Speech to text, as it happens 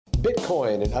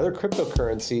Bitcoin and other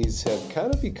cryptocurrencies have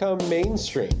kind of become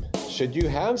mainstream. Should you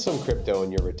have some crypto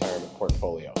in your retirement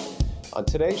portfolio? On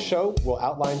today's show, we'll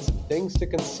outline some things to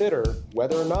consider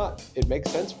whether or not it makes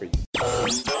sense for you.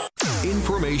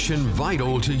 Information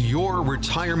vital to your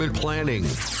retirement planning.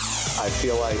 I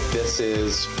feel like this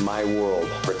is my world.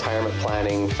 Retirement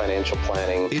planning, financial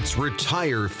planning. It's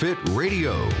Retire Fit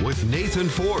Radio with Nathan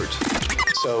Fort.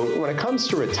 So when it comes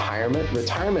to retirement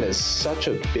is such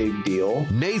a big deal.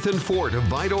 Nathan Fort of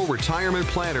Vital Retirement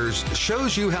Planners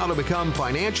shows you how to become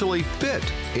financially fit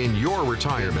in your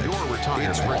retirement.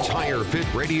 It's Retire Fit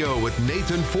Radio with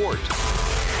Nathan Fort.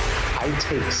 I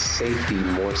take safety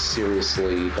more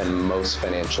seriously than most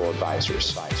financial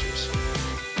advisors.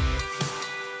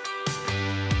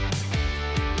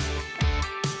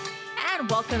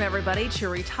 Welcome, everybody, to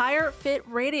Retire Fit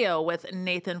Radio with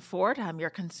Nathan Fort. I'm your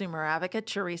consumer advocate,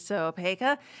 Teresa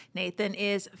Opeka. Nathan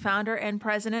is founder and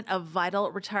president of Vital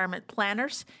Retirement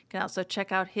Planners. You can also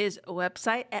check out his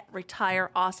website at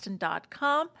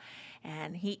retireaustin.com.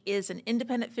 And he is an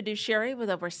independent fiduciary with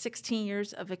over 16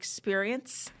 years of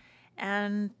experience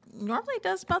and normally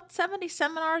does about 70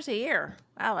 seminars a year.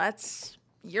 Wow,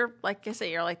 you're like I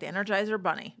say, you're like the Energizer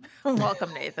Bunny.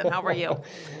 Welcome, Nathan. How are you?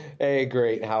 Hey,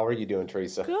 great. How are you doing,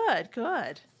 Teresa?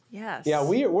 Good. Yes. Yeah,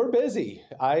 we're busy.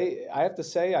 I have to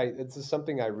say, this is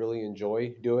something I really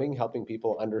enjoy doing, helping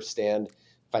people understand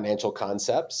financial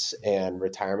concepts and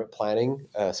retirement planning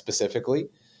specifically.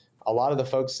 A lot of the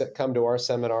folks that come to our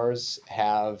seminars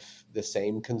have the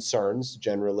same concerns.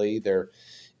 Generally, they're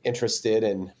interested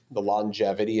in the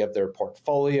longevity of their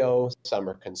portfolio. Some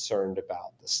are concerned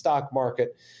about the stock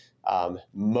market.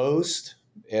 Most,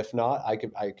 if not, I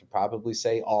could probably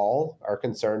say all, are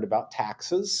concerned about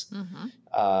taxes.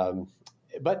 Mm-hmm.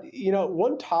 But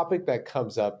one topic that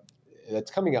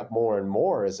that's coming up more and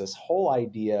more is this whole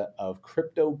idea of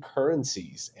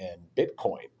cryptocurrencies and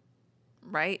Bitcoin.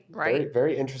 Right. Very,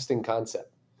 very interesting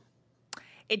concept.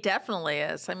 It definitely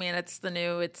is. I mean, it's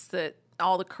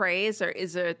all the craze, or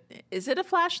is it a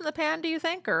flash in the pan, do you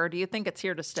think, or do you think it's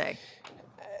here to stay?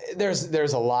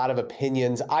 There's a lot of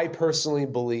opinions. I personally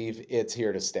believe it's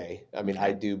here to stay. I mean,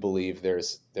 I do believe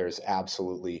there's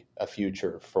absolutely a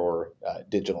future for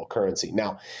digital currency.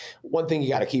 Now, one thing you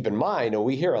got to keep in mind,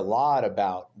 we hear a lot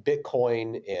about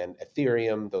Bitcoin and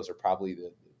Ethereum. Those are probably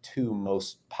the two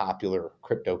most popular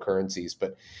cryptocurrencies,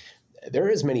 but there are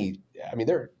as many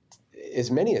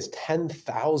as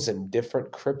 10,000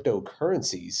 different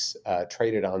cryptocurrencies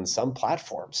traded on some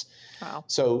platforms. Wow.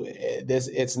 So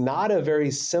it's not a very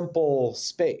simple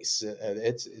space.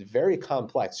 It's very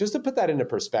complex. Just to put that into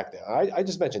perspective, I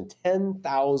just mentioned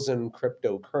 10,000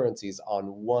 cryptocurrencies on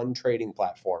one trading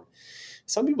platform.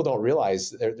 Some people don't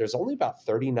realize there's only about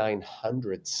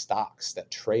 3,900 stocks that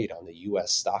trade on the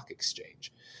U.S. stock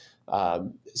exchange.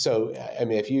 So, I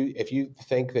mean, if you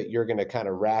think that you're going to kind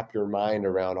of wrap your mind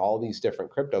around all these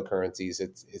different cryptocurrencies,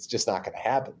 it's just not going to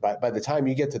happen. By the time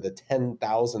you get to the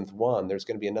 10,000th one, there's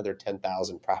going to be another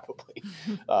 10,000 probably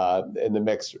in the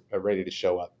mix ready to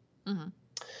show up. Mm-hmm.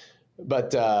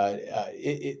 But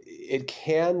it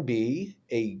can be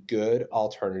a good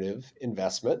alternative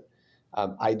investment.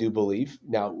 I do believe.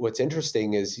 Now, what's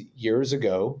interesting is years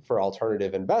ago for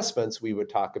alternative investments, we would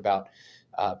talk about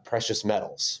precious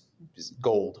metals,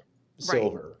 gold,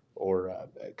 silver, or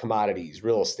commodities,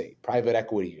 real estate, private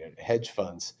equity, hedge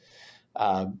funds.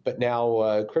 But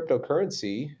now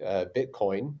cryptocurrency,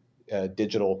 Bitcoin,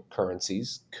 digital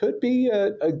currencies could be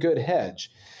a good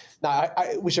hedge. Now,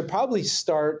 we should probably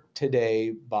start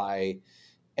today by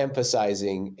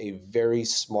emphasizing a very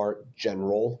smart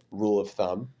general rule of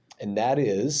thumb, and that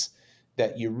is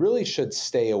that you really should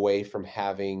stay away from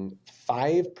having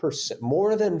 5%,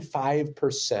 more than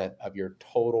 5% of your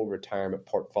total retirement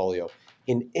portfolio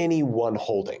in any one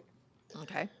holding.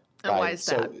 Okay. And why is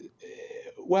that?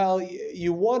 Well,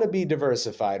 you want to be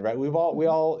diversified, right? We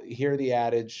all hear the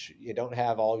adage, you don't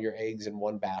have all your eggs in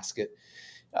one basket.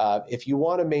 If you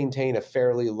want to maintain a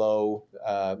fairly low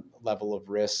level of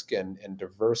risk and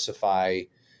diversify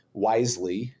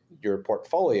wisely your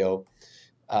portfolio,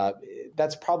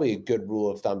 that's probably a good rule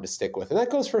of thumb to stick with. And that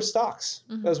goes for stocks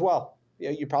as well.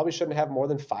 You probably shouldn't have more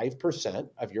than 5%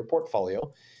 of your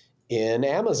portfolio in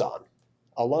Amazon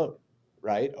alone,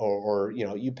 right? Or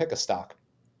you pick a stock.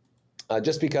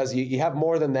 Just because you have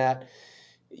more than that,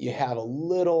 you have a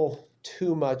little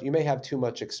too much, you may have too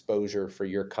much exposure for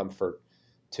your comfort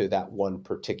to that one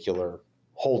particular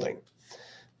holding.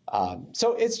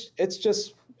 So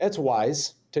it's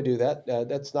wise to do that.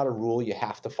 That's not a rule you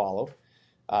have to follow.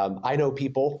 I know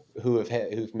people who've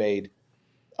made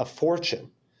a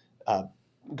fortune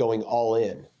going all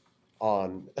in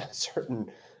on certain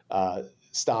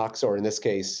stocks, or in this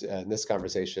case, in this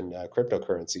conversation,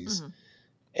 cryptocurrencies,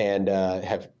 and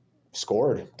have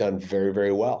done very,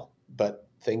 very well. But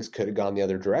things could have gone the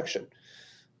other direction.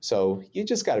 So you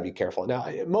just got to be careful. Now,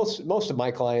 most of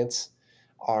my clients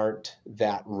aren't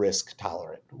that risk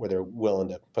tolerant, where they're willing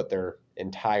to put their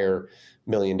entire $1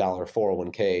 million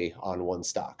 401k on one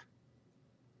stock.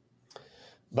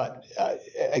 But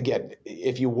again,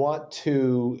 if you want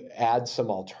to add some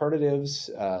alternatives,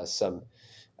 some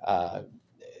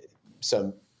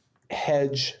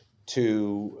hedge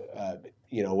to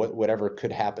whatever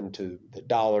could happen to the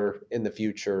dollar in the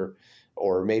future,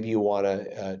 or maybe you want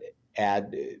to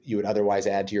you would otherwise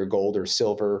add to your gold or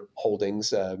silver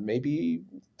holdings, maybe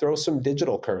throw some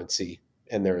digital currency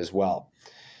in there as well.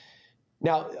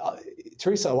 Now,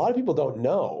 Teresa, a lot of people don't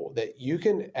know that you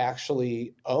can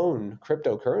actually own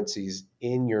cryptocurrencies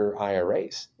in your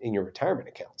IRAs, in your retirement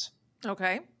accounts.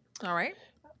 Okay. All right.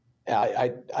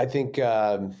 I think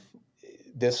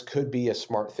this could be a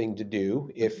smart thing to do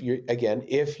if you're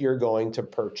going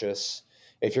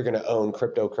to own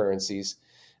cryptocurrencies.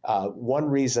 One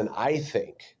reason I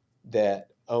think that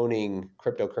owning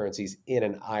cryptocurrencies in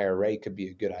an IRA could be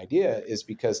a good idea is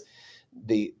because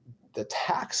the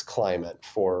tax climate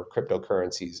for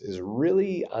cryptocurrencies is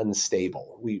really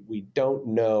unstable. We don't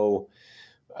know.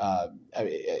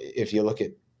 If you look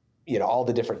at all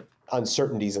the different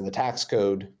uncertainties in the tax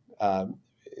code,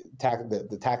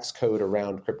 the tax code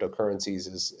around cryptocurrencies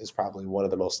is probably one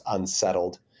of the most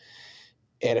unsettled.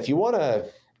 And if you want to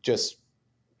just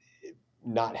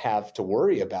not have to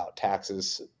worry about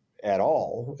taxes at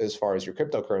all as far as your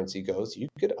cryptocurrency goes, you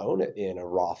could own it in a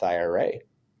Roth IRA.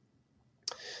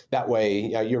 That way,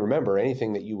 you remember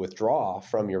anything that you withdraw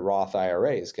from your Roth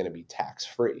IRA is going to be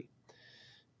tax-free.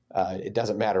 It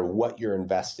doesn't matter what you're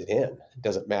invested in. It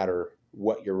doesn't matter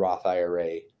what your Roth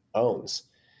IRA owns.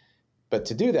 But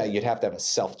to do that, you'd have to have a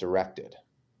self-directed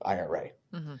IRA.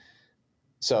 Mm-hmm.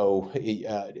 So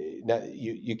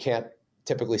you can't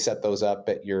typically set those up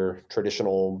at your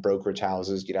traditional brokerage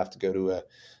houses. You'd have to go to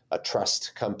a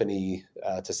trust company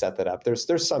to set that up.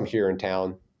 There's some here in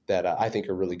town that I think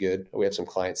are really good. We have some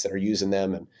clients that are using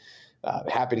them, and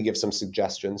happy to give some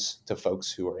suggestions to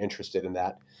folks who are interested in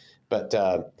that. But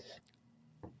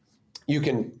you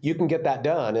can get that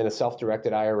done in a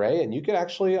self-directed IRA, and you could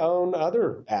actually own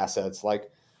other assets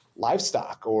like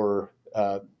livestock or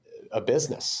a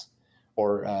business,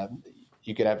 or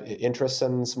you could have interests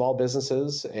in small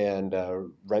businesses and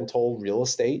rental real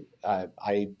estate.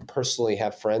 I personally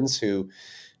have friends who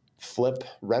flip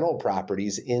rental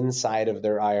properties inside of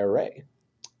their IRA.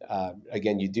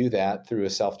 Again, you do that through a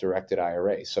self-directed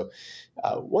IRA. So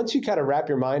once you kind of wrap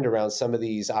your mind around some of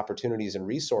these opportunities and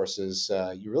resources,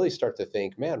 you really start to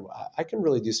think, man, I can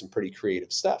really do some pretty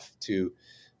creative stuff to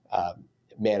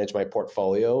manage my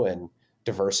portfolio and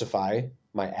diversify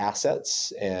my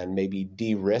assets and maybe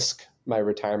de-risk my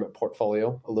retirement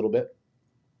portfolio a little bit.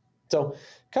 So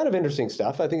kind of interesting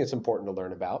stuff. I think it's important to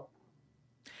learn about.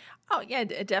 Oh, yeah,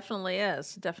 it definitely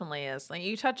is. Definitely is. Like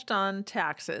you touched on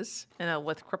taxes,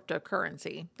 with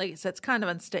cryptocurrency. Like you said, it's kind of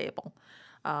unstable.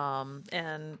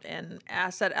 And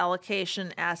asset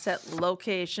allocation, asset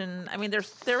location. I mean,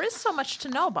 there is so much to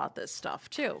know about this stuff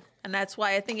too. And that's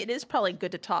why I think it is probably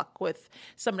good to talk with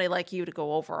somebody like you to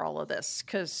go over all of this,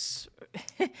 because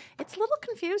it's a little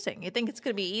confusing. You think it's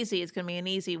going to be easy. It's going to be an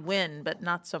easy win, but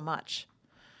not so much.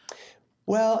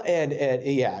 Well, and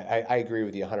yeah, I agree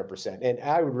with you 100%. And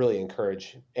I would really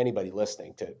encourage anybody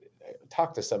listening to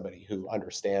talk to somebody who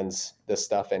understands this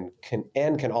stuff and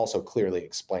can also clearly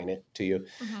explain it to you.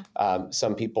 Mm-hmm.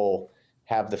 Some people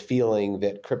have the feeling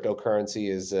that cryptocurrency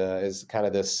is kind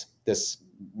of this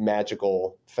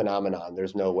magical phenomenon.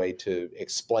 There's no way to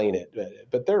explain it,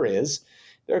 but there is.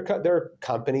 There are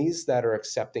companies that are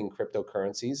accepting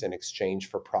cryptocurrencies in exchange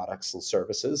for products and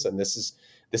services, and this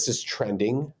is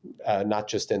trending, not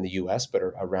just in the U.S. but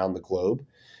around the globe.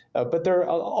 But there are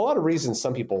a lot of reasons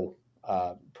some people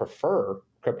prefer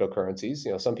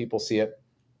cryptocurrencies. Some people see it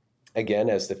again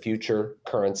as the future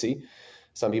currency.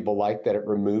 Some people like that it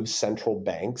removes central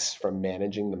banks from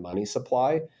managing the money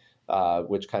supply,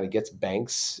 which kind of gets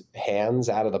banks' hands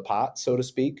out of the pot, so to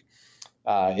speak.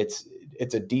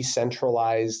 It's a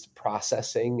decentralized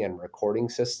processing and recording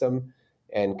system,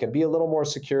 and can be a little more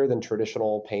secure than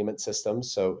traditional payment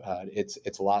systems. So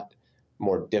it's a lot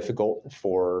more difficult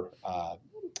for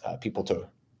people to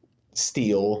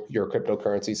steal your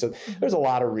cryptocurrency. So there's a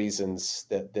lot of reasons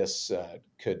that this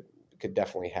could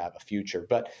definitely have a future.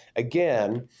 But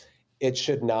again, it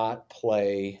should not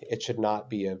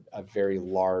be a very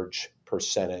large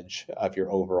percentage of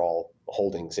your overall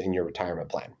holdings in your retirement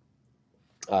plan.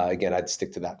 Again, I'd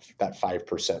stick to that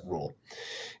 5% rule.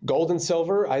 Gold and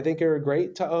silver, I think, are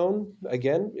great to own.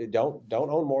 Again, don't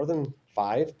own more than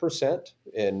 5%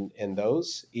 in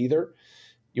those either.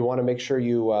 You want to make sure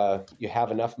you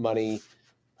have enough money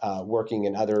working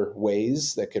in other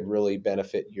ways that could really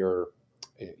benefit your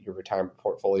retirement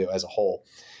portfolio as a whole.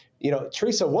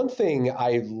 Teresa, one thing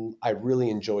I really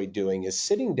enjoy doing is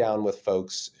sitting down with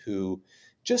folks who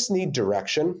just need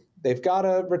direction. They've got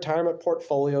a retirement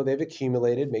portfolio they've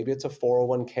accumulated. Maybe it's a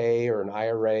 401k or an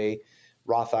IRA,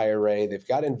 Roth IRA. They've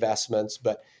got investments,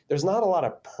 but there's not a lot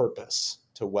of purpose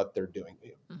to what they're doing.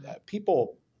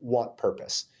 People want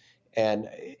purpose. And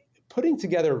putting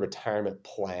together a retirement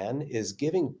plan is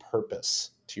giving purpose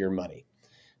to your money.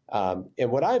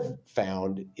 And what I've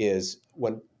found is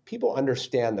when people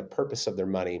understand the purpose of their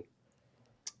money,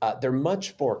 they're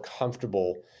much more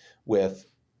comfortable with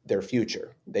their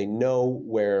future. They know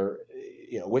what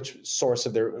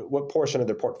portion of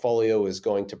their portfolio is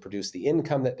going to produce the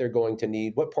income that they're going to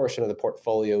need, what portion of the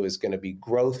portfolio is going to be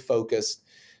growth focused,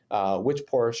 which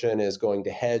portion is going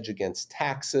to hedge against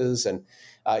taxes. And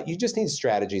you just need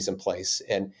strategies in place.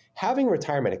 And having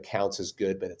retirement accounts is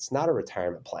good, but it's not a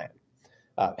retirement plan.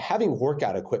 Having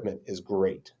workout equipment is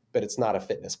great, but it's not a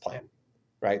fitness plan,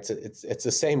 right? It's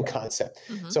the same concept.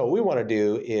 Mm-hmm. So what we want to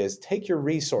do is take your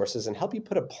resources and help you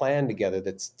put a plan together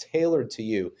that's tailored to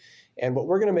you. And what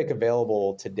we're going to make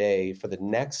available today for the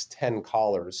next 10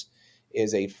 callers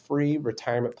is a free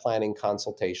retirement planning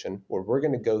consultation where we're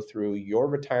going to go through your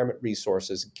retirement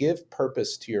resources, give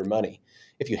purpose to your money.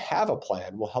 If you have a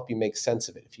plan, we'll help you make sense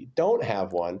of it. If you don't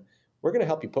have one, we're going to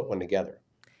help you put one together.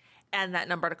 And that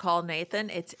number to call Nathan,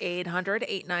 it's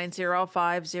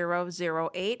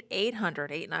 800-890-5008,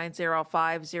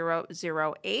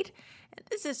 800-890-5008. And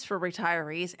this is for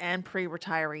retirees and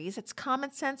pre-retirees. It's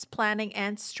common sense planning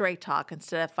and straight talk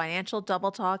instead of financial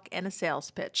double talk and a sales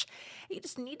pitch. You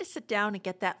just need to sit down and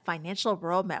get that financial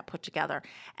roadmap put together.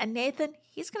 And Nathan,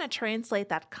 he's going to translate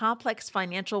that complex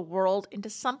financial world into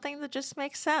something that just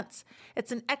makes sense.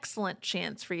 It's an excellent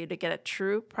chance for you to get a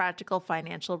true practical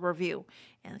financial review.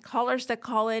 And the callers that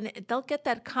call in, they'll get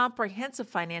that comprehensive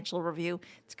financial review.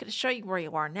 It's going to show you where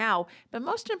you are now. But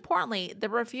most importantly, the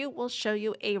review will show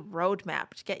you a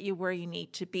roadmap to get you where you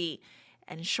need to be.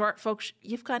 And in short, folks,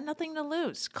 you've got nothing to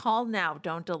lose. Call now.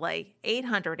 Don't delay.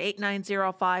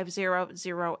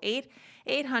 800-890-5008,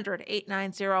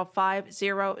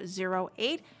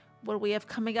 800-890-5008. What do we have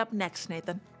coming up next,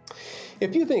 Nathan?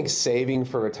 If you think saving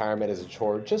for retirement is a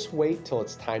chore, just wait till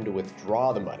it's time to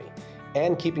withdraw the money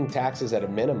and keeping taxes at a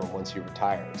minimum once you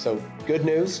retire. So good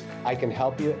news, I can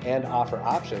help you and offer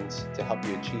options to help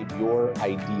you achieve your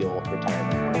ideal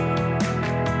retirement.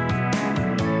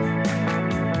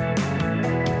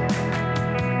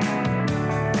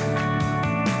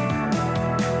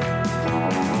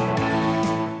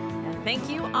 Thank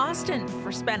you, Austin,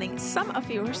 for spending some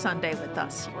of your Sunday with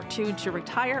us. You're tuned to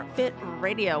Retire Fit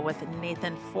Radio with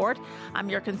Nathan Ford. I'm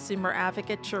your consumer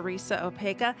advocate, Teresa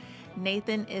Opeka.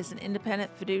 Nathan is an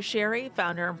independent fiduciary,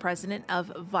 founder and president of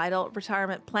Vital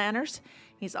Retirement Planners.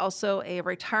 He's also a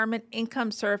retirement income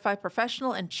certified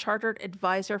professional and chartered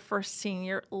advisor for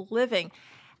senior living,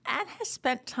 and has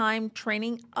spent time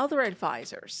training other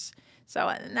advisors. So,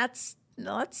 and that's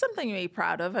something to be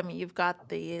proud of. I mean, you've got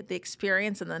the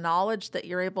experience and the knowledge that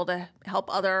you're able to help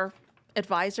other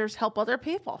advisors help other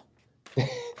people.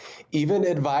 Even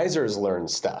advisors learn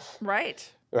stuff. Right.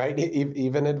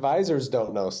 Even advisors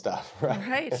don't know stuff.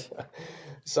 Right.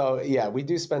 So, yeah, we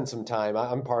do spend some time.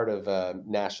 I'm part of a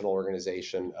national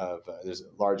organization of, there's a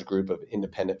large group of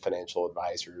independent financial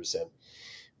advisors, and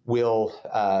we'll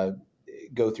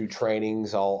go through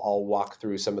trainings. I'll walk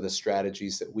through some of the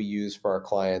strategies that we use for our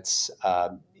clients.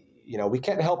 We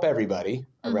can't help everybody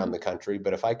around the country,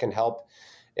 but if I can help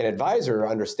an advisor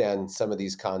understand some of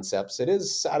these concepts, it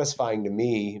is satisfying to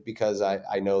me because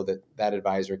I know that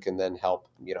advisor can then help,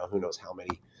 who knows how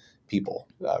many people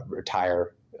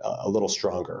retire a little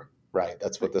stronger, right?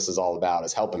 That's what this is all about,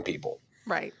 is helping people.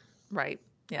 Right.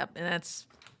 Yep. And that's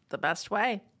the best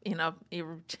way. You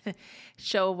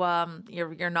show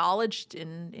your knowledge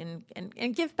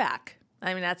and give back.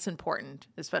 I mean, that's important,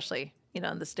 especially, in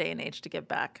this day and age, to give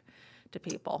back to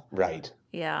people. Right.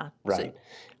 Yeah. Right.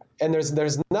 And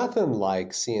there's nothing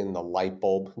like seeing the light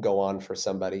bulb go on for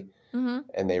somebody,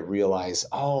 and they realize,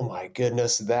 oh my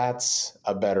goodness, that's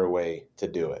a better way to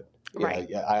do it. Right.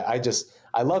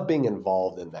 I love being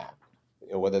involved in that,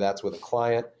 whether that's with a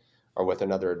client or with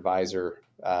another advisor.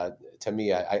 To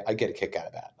me, I get a kick out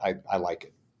of that. I like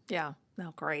it. Yeah.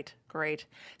 No, great.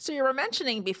 So you were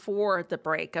mentioning before the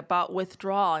break about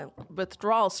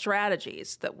withdrawal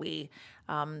strategies that we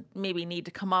maybe need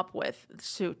to come up with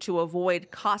to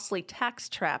avoid costly tax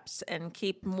traps and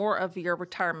keep more of your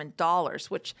retirement dollars,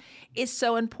 which is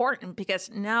so important because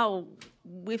now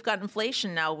we've got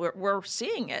inflation. Now we're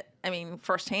seeing it,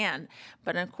 firsthand.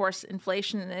 But of course,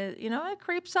 inflation, it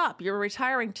creeps up. You're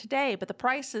retiring today, but the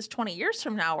prices 20 years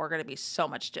from now are going to be so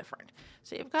much different.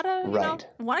 So you've got to,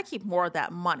 want to keep more of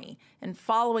that money. And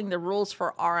following the rules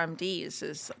for RMDs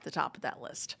is at the top of that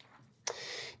list.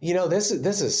 This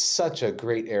is such a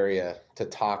great area to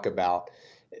talk about.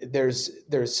 There's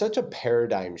such a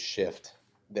paradigm shift,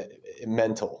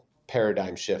 mental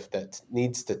paradigm shift that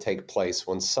needs to take place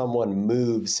when someone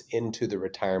moves into the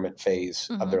retirement phase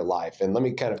of their life. And let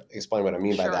me kind of explain what I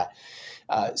mean by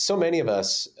that. So many of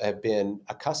us have been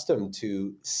accustomed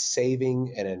to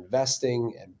saving and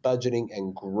investing and budgeting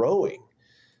and growing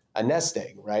a nest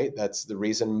egg, right? That's the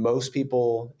reason most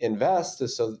people invest,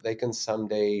 is so that they can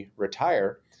someday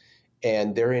retire.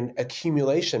 And they're in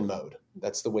accumulation mode.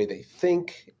 That's the way they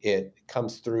think. It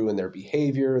comes through in their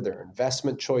behavior, their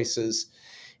investment choices.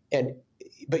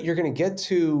 But you're going to get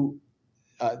to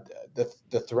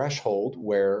the threshold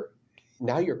where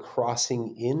now you're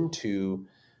crossing into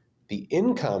the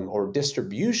income or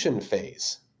distribution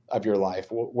phase of your life,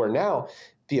 where now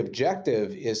the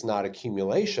objective is not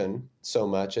accumulation so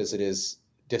much as it is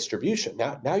distribution.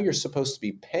 Now you're supposed to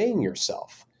be paying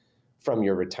yourself from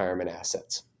your retirement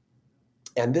assets.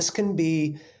 And this can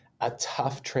be a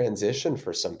tough transition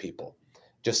for some people,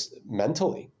 just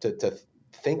mentally, to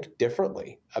think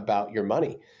differently about your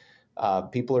money.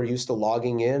 People are used to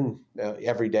logging in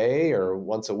every day or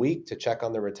once a week to check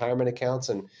on their retirement accounts,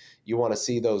 and you want to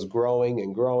see those growing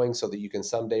and growing so that you can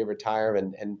someday retire.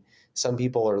 And some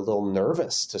people are a little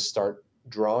nervous to start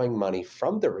drawing money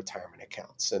from their retirement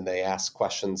accounts, and they ask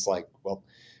questions like, well,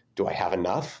 do I have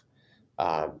enough?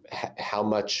 How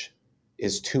much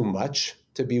is too much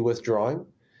to be withdrawing?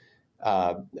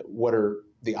 What are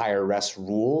the IRS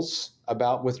rules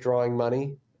about withdrawing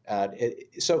money?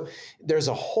 So there's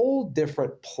a whole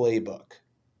different playbook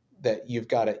that you've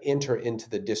got to enter into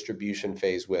the distribution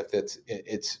phase with.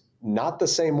 It's not the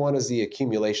same one as the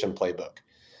accumulation playbook.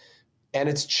 And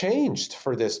it's changed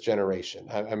for this generation.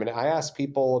 I asked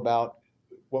people about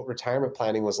what retirement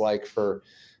planning was like for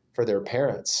their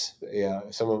parents.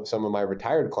 Some of my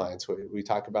retired clients, we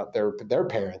talk about their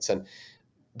parents, and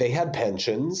they had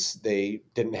pensions. They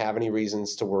didn't have any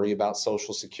reasons to worry about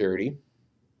Social Security,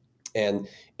 and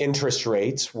interest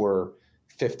rates were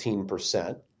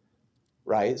 15%,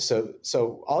 right?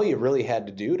 So all you really had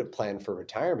to do to plan for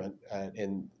retirement,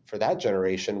 and for that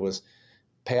generation, was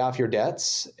pay off your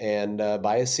debts and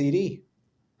buy a CD.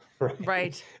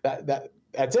 Right.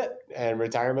 That's it, and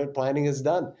retirement planning is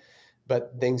done.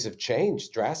 But things have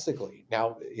changed drastically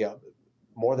now.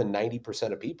 More than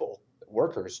 90% of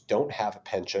workers don't have a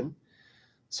pension.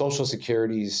 Social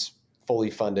Security's fully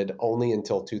funded only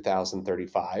until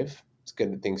 2035.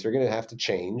 Things are going to have to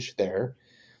change there.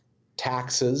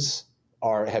 Taxes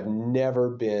have never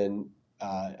been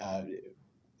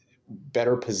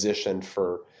better positioned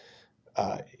for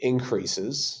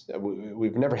increases.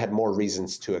 We've never had more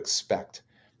reasons to expect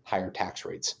higher tax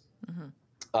rates.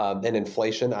 Mm-hmm. And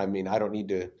inflation, I don't need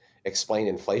to explain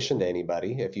inflation to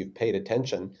anybody. If you've paid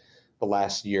attention the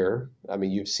last year,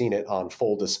 you've seen it on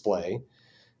full display.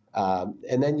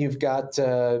 And then you've got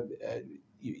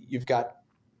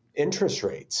interest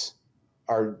rates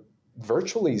are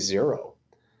virtually zero.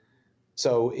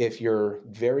 So if you're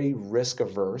very risk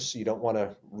averse, you don't want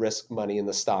to risk money in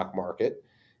the stock market,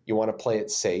 you want to play it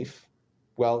safe.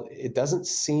 Well, it doesn't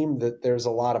seem that there's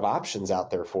a lot of options out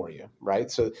there for you,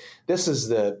 right? So this is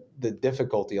the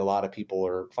difficulty a lot of people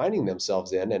are finding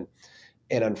themselves in. And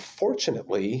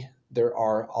unfortunately, there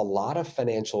are a lot of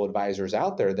financial advisors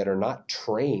out there that are not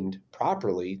trained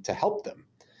properly to help them.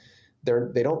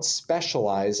 They don't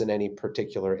specialize in any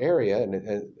particular area,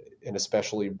 and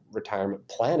especially retirement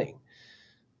planning.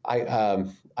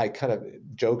 I kind of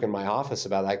joke in my office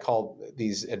about it. I call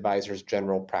these advisors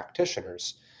general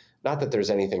practitioners. Not that there's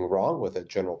anything wrong with a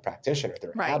general practitioner.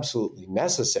 They're absolutely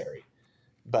necessary.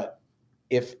 But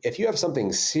if you have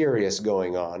something serious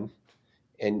going on,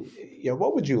 and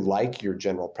what would you like your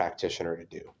general practitioner to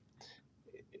do?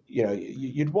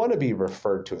 You'd want to be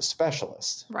referred to a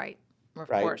specialist. Right. Of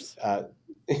course.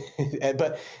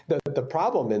 But the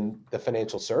problem in the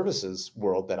financial services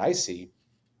world that I see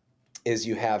is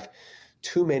you have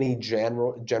too many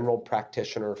general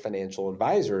practitioner financial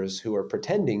advisors who are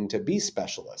pretending to be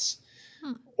specialists,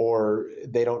 or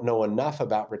they don't know enough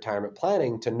about retirement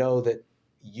planning to know that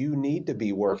you need to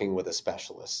be working with a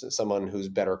specialist, someone who's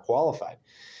better qualified.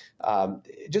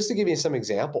 Just to give you some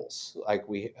examples, like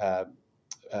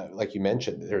like you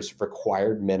mentioned, there's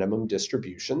required minimum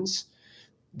distributions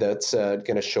that's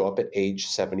going to show up at age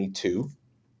 72.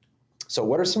 So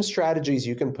what are some strategies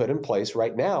you can put in place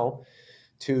right now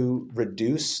to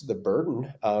reduce the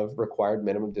burden of required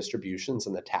minimum distributions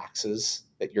and the taxes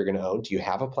that you're going to own? Do you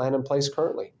have a plan in place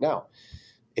currently? Now,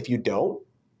 if you don't,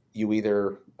 you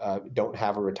either don't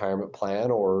have a retirement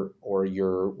plan or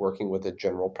you're working with a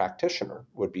general practitioner,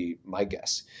 would be my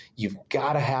guess. You've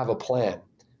got to have a plan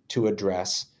to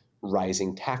address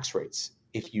rising tax rates.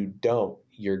 If you don't,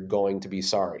 you're going to be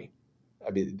sorry.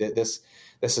 I mean, this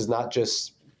is not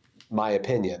just my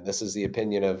opinion. This is the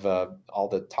opinion of all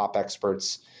the top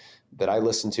experts that I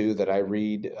listen to, that I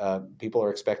read. People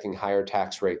are expecting higher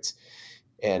tax rates,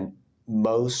 and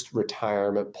most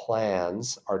retirement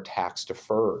plans are tax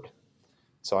deferred.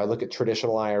 So I look at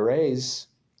traditional IRAs,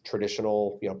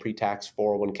 traditional, pre-tax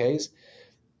 401ks.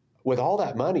 With all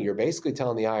that money, you're basically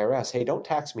telling the IRS, hey, don't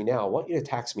tax me now. I want you to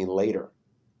tax me later.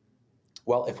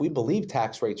 Well, if we believe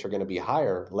tax rates are going to be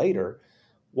higher later,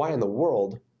 why in the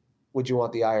world would you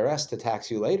want the IRS to tax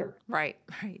you later? Right.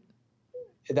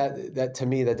 That to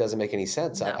me, that doesn't make any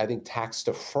sense. No. I think tax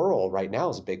deferral right now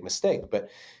is a big mistake. But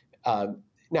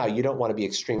now you don't want to be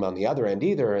extreme on the other end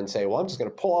either and say, well, I'm just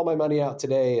going to pull all my money out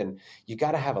today. And you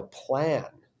got to have a plan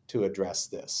to address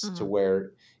this to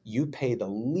where you pay the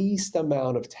least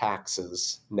amount of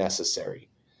taxes necessary.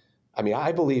 I mean,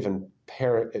 I believe in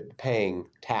paying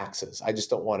taxes. I just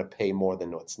don't want to pay more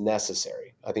than what's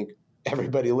necessary. I think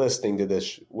everybody listening to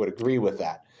this would agree with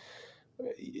that.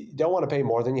 You don't want to pay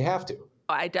more than you have to.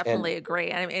 I definitely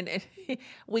agree. I mean,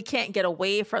 we can't get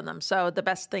away from them. So the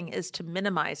best thing is to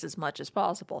minimize as much as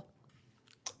possible.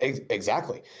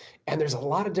 Exactly. And there's a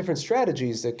lot of different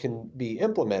strategies that can be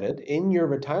implemented in your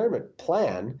retirement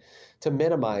plan to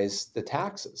minimize the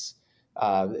taxes.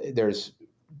 There's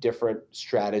different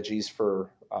strategies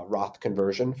for Roth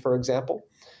conversion, for example.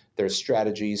 There's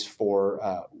strategies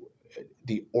for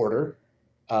the order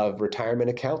of retirement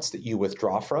accounts that you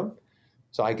withdraw from.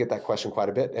 So I get that question quite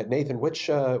a bit. Nathan, which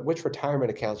retirement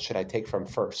accounts should I take from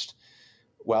first?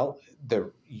 Well,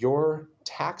 your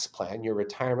tax plan, your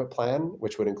retirement plan,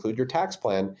 which would include your tax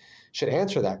plan, should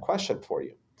answer that question for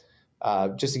you.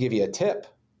 Just to give you a tip,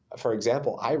 for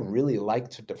example, I really like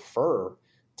to defer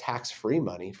tax-free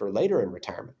money for later in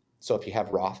retirement. So if you have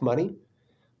Roth money,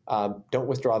 don't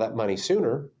withdraw that money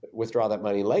sooner, withdraw that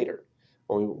money later,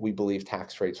 when we believe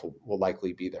tax rates will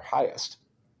likely be their highest.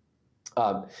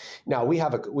 Now we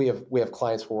have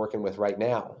clients we're working with right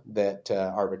now that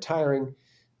are retiring.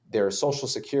 Their Social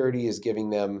Security is giving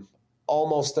them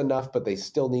almost enough, but they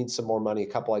still need some more money. A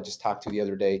couple I just talked to the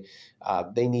other day,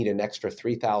 they need an extra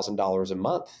 $3,000 a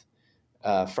month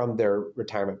from their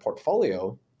retirement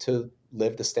portfolio to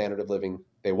live the standard of living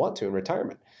they want to in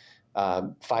retirement.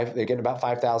 They're getting about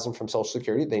 $5,000 from Social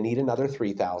Security. They need another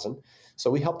 $3,000.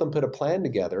 So we help them put a plan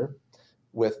together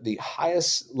with the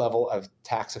highest level of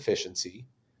tax efficiency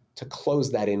to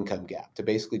close that income gap, to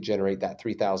basically generate that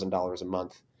 $3,000 a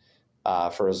month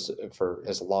for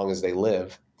as long as they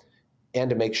live, and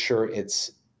to make sure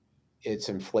it's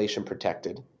inflation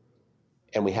protected.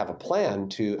 And we have a plan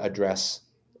to address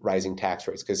rising tax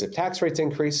rates, because if tax rates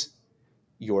increase,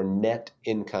 your net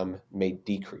income may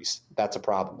decrease. That's a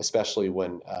problem, especially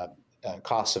when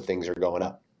costs of things are going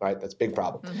up, right? That's a big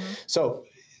problem. Mm-hmm. So,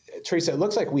 Teresa, it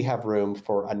looks like we have room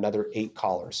for another 8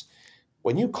 callers.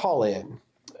 When you call in,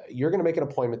 you're going to make an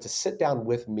appointment to sit down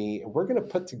with me, and we're going to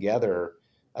put together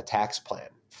a tax plan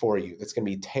for you that's going to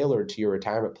be tailored to your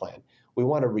retirement plan. We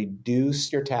want to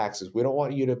reduce your taxes. We don't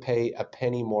want you to pay a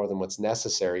penny more than what's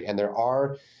necessary. And there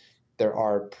are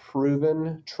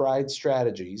proven, tried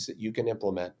strategies that you can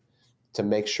implement to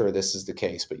make sure this is the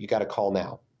case, but you got to call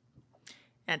now.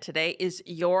 And today is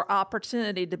your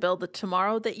opportunity to build the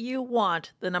tomorrow that you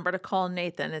want. The number to call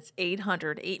Nathan, it's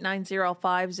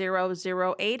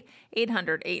 800-890-5008,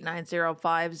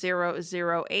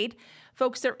 800-890-5008.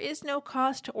 Folks, there is no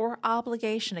cost or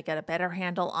obligation to get a better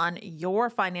handle on your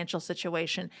financial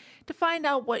situation, to find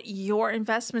out what your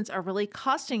investments are really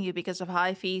costing you because of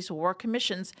high fees or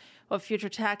commissions, what future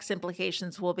tax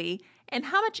implications will be, and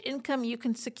how much income you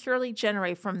can securely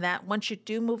generate from that once you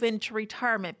do move into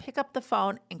retirement. Pick up the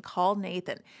phone and call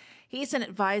Nathan. He's an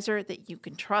advisor that you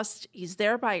can trust. He's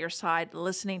there by your side,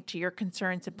 listening to your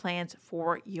concerns and plans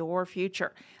for your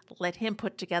future. Let him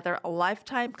put together a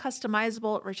lifetime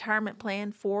customizable retirement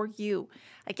plan for you.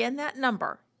 Again, that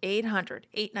number,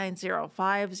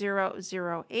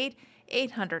 800-890-5008,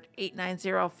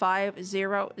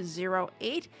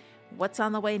 800-890-5008. What's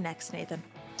on the way next, Nathan?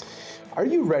 Are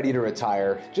you ready to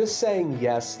retire? Just saying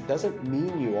yes doesn't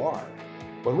mean you are.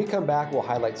 When we come back, we'll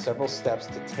highlight several steps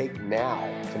to take now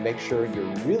to make sure you're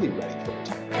really ready for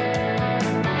retirement.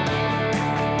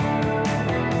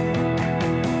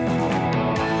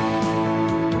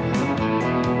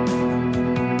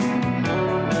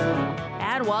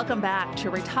 Welcome back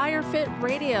to Retire Fit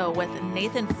Radio with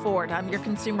Nathan Ford. I'm your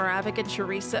consumer advocate,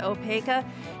 Teresa Opeka.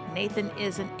 Nathan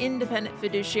is an independent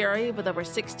fiduciary with over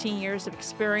 16 years of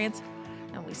experience.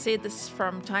 And we say this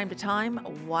from time to time.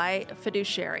 Why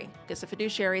fiduciary? Because the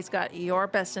fiduciary's got your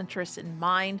best interests in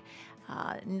mind.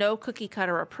 No cookie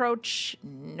cutter approach,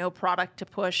 no product to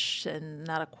push, and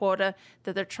not a quota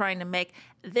that they're trying to make.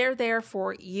 They're there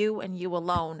for you and you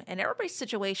alone. And everybody's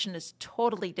situation is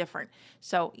totally different.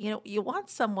 So, you want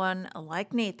someone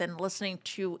like Nathan listening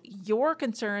to your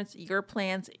concerns, your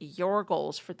plans, your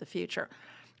goals for the future.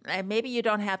 And maybe you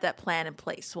don't have that plan in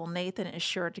place. Well, Nathan is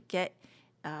sure to get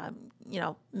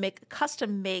make a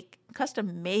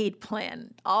custom-made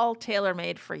plan, all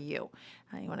tailor-made for you.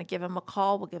 You want to give him a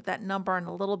call. We'll give that number in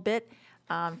a little bit.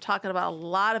 Talking about a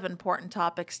lot of important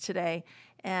topics today.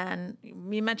 And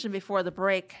we mentioned before the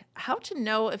break how to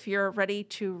know if you're ready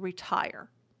to retire.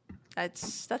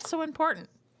 That's so important.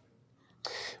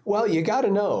 Well, you got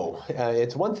to know.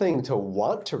 It's one thing to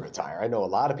want to retire. I know a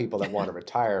lot of people that want to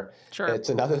retire. Sure. It's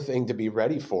another thing to be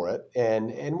ready for it.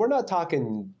 And we're not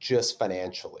talking just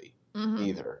financially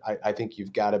either. I think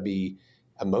you've got to be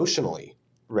emotionally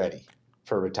ready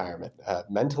for retirement,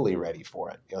 mentally ready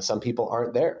for it. Some people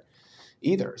aren't there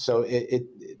either. So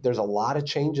there's a lot of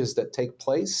changes that take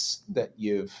place that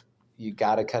you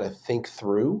got to kind of think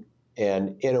through.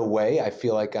 And in a way, I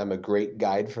feel like I'm a great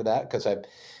guide for that because I've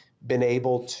been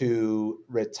able to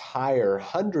retire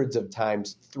hundreds of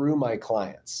times through my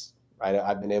clients, right?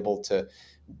 I've been able to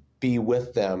be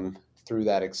with them through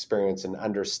that experience and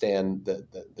understand the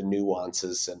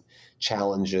nuances and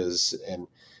challenges and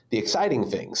the exciting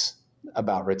things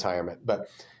about retirement. But,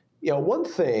 one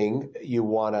thing you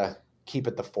want to keep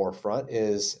at the forefront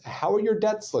is how are your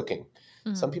debts looking?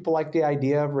 Mm-hmm. Some people like the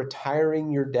idea of retiring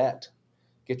your debt,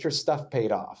 get your stuff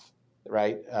paid off,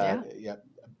 right? Yeah.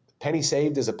 Penny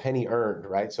saved is a penny earned,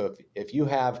 right? So if you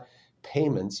have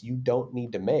payments you don't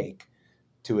need to make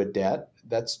to a debt,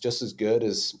 that's just as good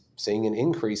as seeing an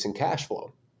increase in cash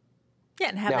flow. Yeah,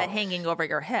 and have that hanging over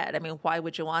your head. I mean, why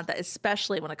would you want that,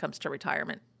 especially when it comes to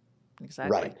retirement?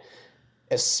 Exactly. Right.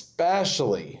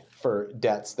 Especially for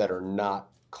debts that are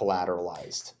not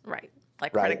collateralized. Right.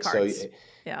 Like credit cards. So,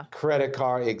 yeah. Credit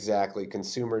card, exactly.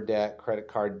 Consumer debt, credit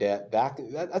card debt.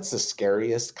 That's the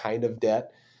scariest kind of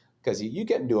debt. Because you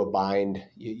get into a bind,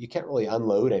 you can't really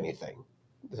unload anything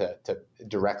to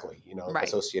directly, right.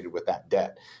 associated with that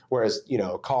debt. Whereas,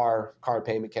 car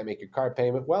payment, can't make your car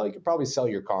payment. Well, you could probably sell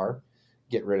your car,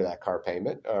 get rid of that car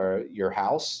payment, or your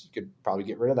house. You could probably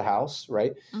get rid of the house,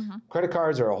 right? Mm-hmm. Credit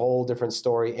cards are a whole different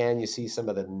story, and you see some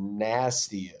of the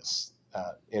nastiest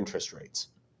interest rates.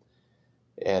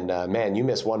 And man, you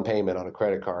miss one payment on a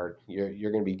credit card,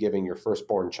 you're going to be giving your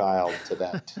firstborn child to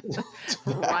that,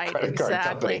 right? Credit card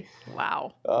Exactly. company.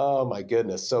 Wow. Oh my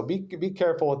goodness. So be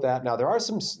careful with that. Now there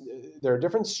are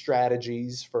different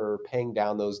strategies for paying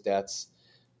down those debts,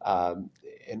 and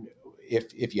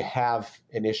if you have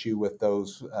an issue with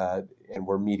those, and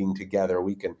we're meeting together,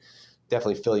 we can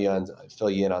definitely fill you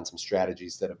in on some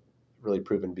strategies that have really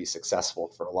proven to be successful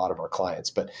for a lot of our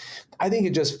clients. But I think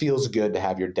it just feels good to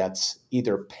have your debts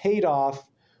either paid off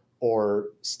or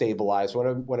stabilized.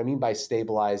 What I mean by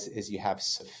stabilized is you have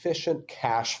sufficient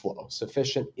cash flow,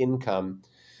 sufficient income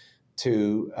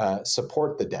to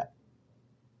support the debt.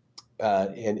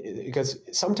 And because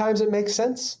sometimes it makes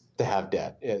sense to have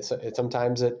debt.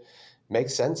 Sometimes it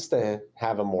makes sense to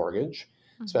have a mortgage,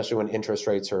 especially when interest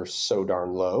rates are so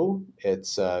darn low.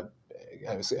 It's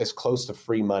as close to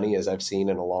free money as I've seen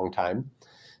in a long time.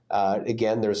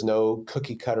 Again, there's no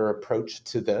cookie cutter approach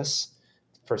to this.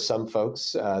 For some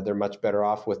folks, they're much better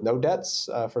off with no debts.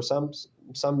 For some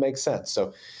makes sense.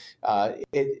 So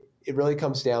it really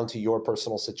comes down to your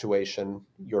personal situation,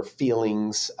 your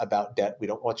feelings about debt. We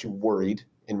don't want you worried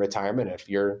in retirement. If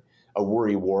you're a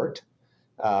worrywart,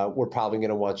 we're probably going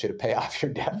to want you to pay off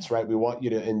your debts, right? We want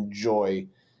you to enjoy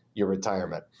your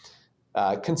retirement.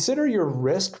 Consider your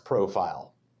risk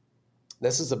profile.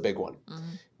 This is a big one.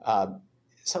 Mm-hmm.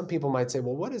 Some people might say,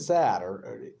 well, what is that?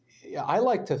 I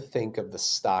like to think of the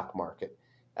stock market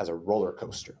as a roller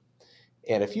coaster.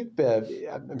 And if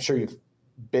I'm sure you've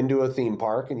been to a theme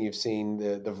park and you've seen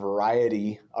the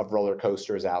variety of roller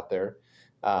coasters out there.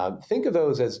 Think of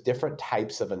those as different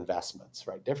types of investments,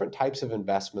 right? Different types of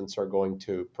investments are going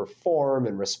to perform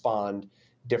and respond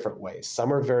different ways.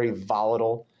 Some are very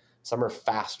volatile. Some are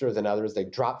faster than others. They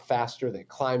drop faster. They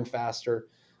climb faster.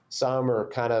 Some are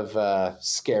kind of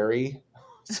scary.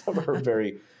 Some are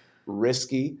very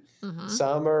risky. Mm-hmm.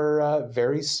 Some are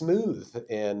very smooth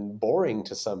and boring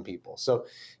to some people. So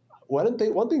one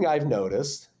thing I've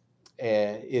noticed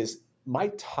is my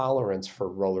tolerance for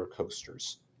roller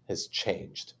coasters has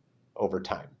changed over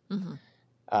time.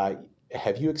 Mm-hmm.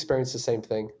 Have you experienced the same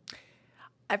thing?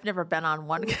 I've never been on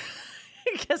one.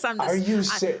 Because I'm the, I'm the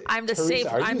Teresa, safe.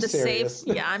 I'm the serious?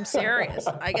 safe. Yeah, I'm serious.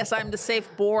 I guess I'm the safe,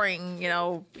 boring.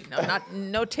 No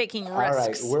taking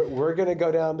risks. All right, we're gonna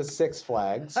go down to Six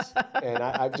Flags, and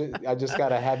I just got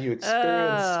to have you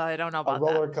experience. I don't know about a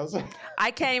roller coaster.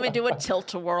 I can't even do a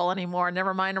tilt-a-whirl anymore.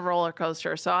 Never mind a roller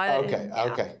coaster. So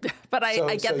okay. But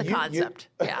I get the concept.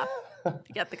 Yeah.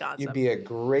 You get the concept. You'd be a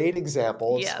great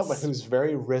example of someone who's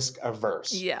very risk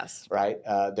averse. Yes. Right.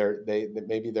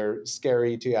 Maybe they're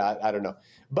scary to you. I don't know.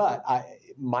 But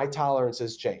my tolerance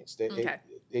has changed. It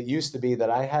used to be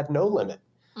that I had no limit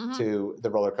to the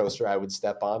roller coaster I would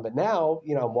step on. But now,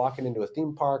 I'm walking into a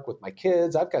theme park with my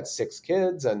kids. I've got 6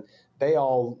 kids, and they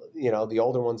all, the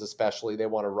older ones especially, they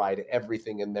want to ride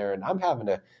everything in there. And I'm having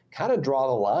to kind of draw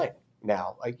the line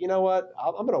now. Like, you know what?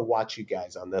 I'm going to watch you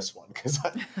guys on this one because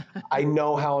I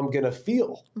know how I'm going to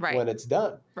feel when it's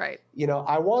done. Right.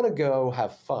 I want to go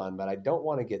have fun, but I don't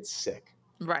want to get sick.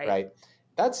 Right. Right.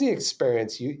 That's the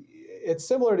experience it's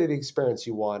similar to the experience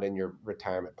you want in your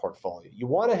retirement portfolio. You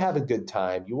want to have a good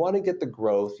time. You want to get the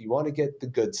growth. You want to get the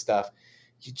good stuff.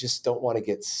 You just don't want to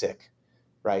get sick.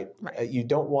 Right. You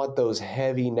don't want those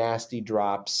heavy, nasty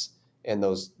drops and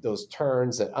those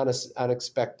turns, that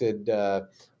unexpected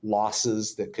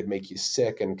losses that could make you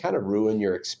sick and kind of ruin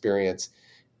your experience.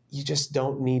 You just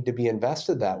don't need to be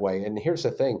invested that way. And here's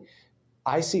the thing.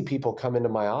 I see people come into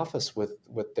my office with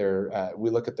their,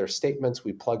 we look at their statements,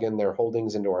 we plug in their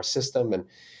holdings into our system,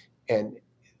 and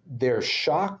they're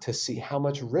shocked to see how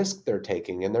much risk they're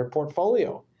taking in their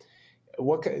portfolio.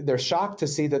 They're shocked to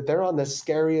see that they're on the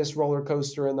scariest roller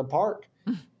coaster in the park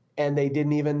and they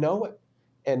didn't even know it.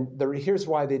 And here's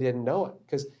why they didn't know it,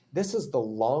 because this is the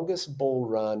longest bull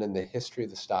run in the history of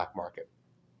the stock market.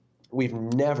 We've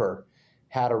never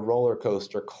had a roller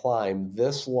coaster climb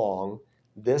this long,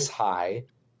 this high,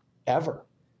 ever.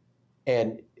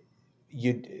 And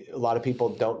a lot of people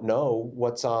don't know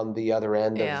what's on the other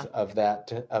end of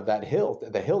that hill,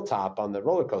 the hilltop on the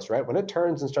roller coaster, right? When it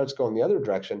turns and starts going the other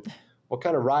direction, what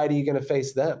kind of ride are you going to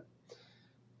face then?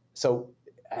 So,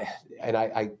 and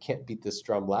I can't beat this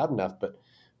drum loud enough, but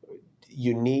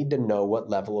you need to know what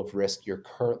level of risk you're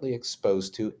currently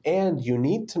exposed to, and you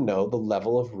need to know the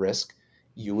level of risk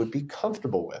you would be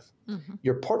comfortable with. Mm-hmm.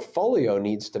 Your portfolio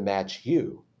needs to match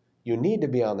you. You need to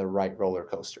be on the right roller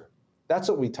coaster. That's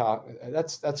what we talk.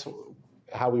 That's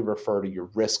how we refer to your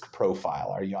risk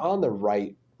profile. Are you on the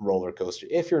right roller coaster?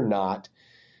 If you're not,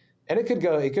 and it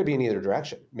could be in either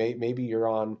direction. Maybe you're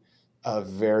on a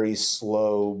very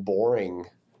slow, boring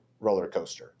roller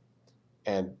coaster,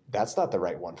 and that's not the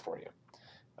right one for you.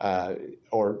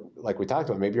 Or like we talked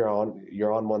about, maybe you're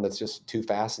on one that's just too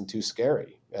fast and too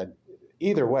scary. And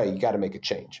either way, you got to make a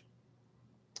change.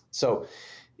 So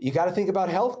you got to think about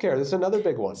healthcare. This is another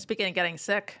big one. Speaking of getting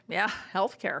sick,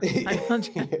 healthcare.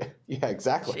 Yeah,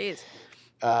 exactly.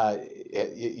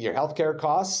 Jeez. Your healthcare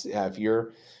costs. If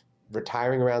you're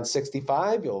retiring around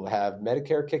 65, you'll have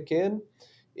Medicare kick in.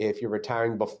 If you're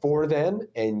retiring before then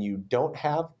and you don't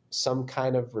have some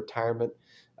kind of retirement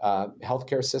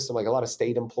healthcare system, like a lot of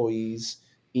state employees,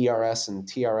 ERS and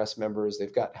TRS members,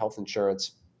 they've got health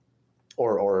insurance,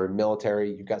 or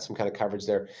military, you've got some kind of coverage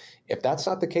there. If that's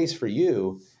not the case for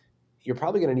you, you're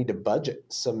probably going to need to budget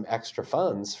some extra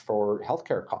funds for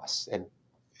healthcare costs. And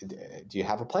do you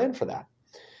have a plan for that?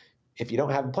 If you don't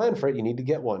have a plan for it, you need to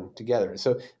get one together.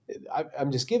 So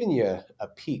I'm just giving you a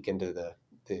peek into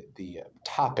the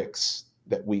topics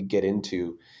that we get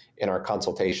into in our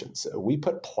consultations. We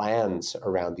put plans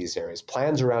around these areas,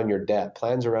 plans around your debt,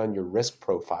 plans around your risk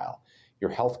profile,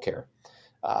 your healthcare.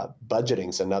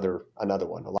 Budgeting's another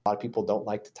one. A lot of people don't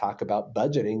like to talk about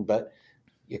budgeting, but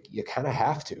you kind of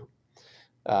have to,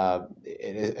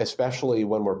 especially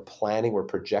when we're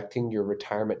projecting your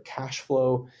retirement cash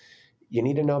flow. You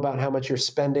need to know about how much you're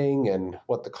spending and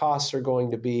what the costs are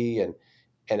going to be.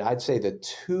 And I'd say the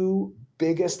 2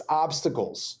 biggest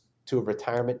obstacles to a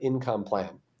retirement income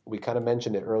plan, we kind of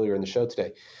mentioned it earlier in the show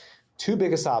today, 2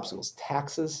 biggest obstacles: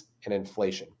 taxes and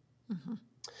inflation. Mm-hmm.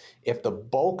 If the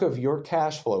bulk of your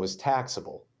cash flow is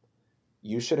taxable,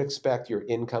 you should expect your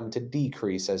income to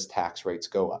decrease as tax rates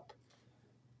go up.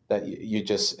 That you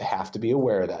just have to be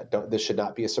aware of that. This should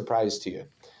not be a surprise to you.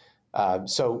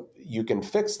 So you can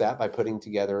fix that by putting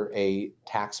together a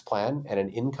tax plan and an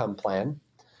income plan.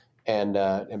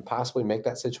 and possibly make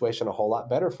that situation a whole lot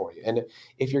better for you. And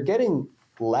if you're getting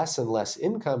less and less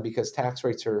income because tax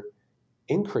rates are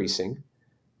increasing,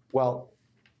 well,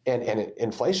 and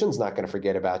inflation's not going to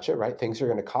forget about you, right? Things are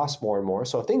going to cost more and more.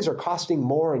 So if things are costing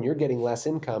more and you're getting less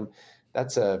income,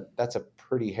 that's a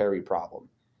pretty hairy problem.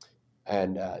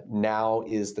 And now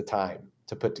is the time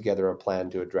to put together a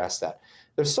plan to address that.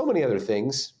 There's so many other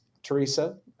things,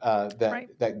 Teresa,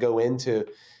 that go into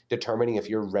determining if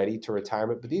you're ready to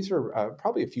retirement, but these are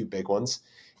probably a few big ones.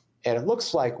 And it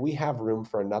looks like we have room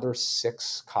for another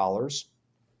 6 callers.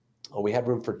 We had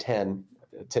room for 10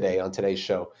 today on today's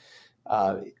show.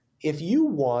 If you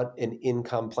want an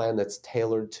income plan that's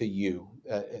tailored to you,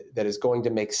 that is going to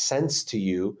make sense to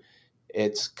you,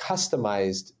 it's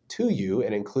customized to you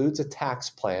and includes a tax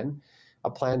plan, a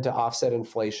plan to offset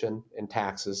inflation and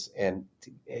taxes, and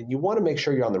you want to make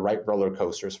sure you're on the right roller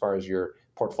coaster as far as your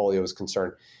portfolio is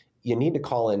concerned. You need to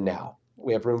call in now.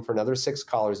 We have room for another 6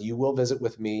 callers. You will visit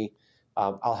with me.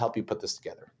 I'll help you put this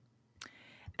together.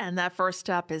 And that first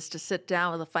step is to sit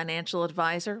down with a financial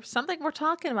advisor. Something we're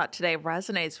talking about today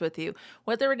resonates with you,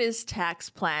 whether it is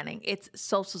tax planning, it's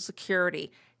Social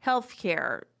Security,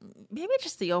 healthcare, maybe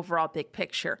just the overall big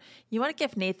picture. You want to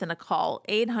give Nathan a call,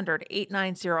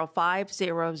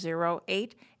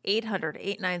 800-890-5008,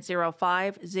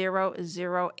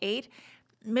 800-890-5008.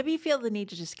 Maybe you feel the need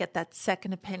to just get that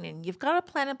second opinion. You've got a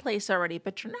plan in place already,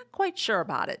 but you're not quite sure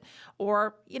about it.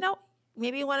 Or,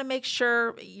 maybe you want to make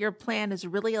sure your plan is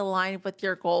really aligned with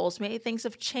your goals. Maybe things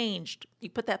have changed. You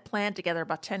put that plan together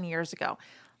about 10 years ago.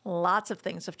 Lots of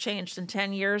things have changed in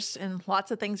 10 years, and lots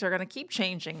of things are going to keep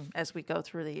changing as we go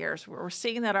through the years. We're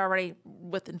seeing that already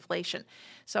with inflation.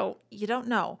 So you don't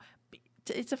know.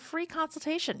 It's a free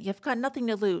consultation. You've got nothing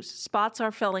to lose. Spots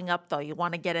are filling up, though. You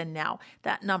want to get in now.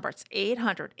 That number, it's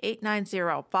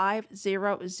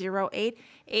 800-890-5008,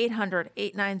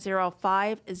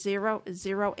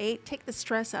 800-890-5008. Take the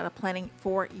stress out of planning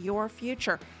for your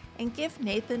future and give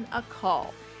Nathan a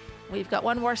call. We've got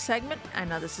one more segment. I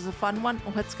know this is a fun one.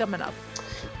 What's coming up?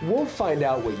 We'll find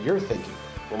out what you're thinking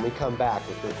when we come back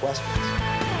with your questions.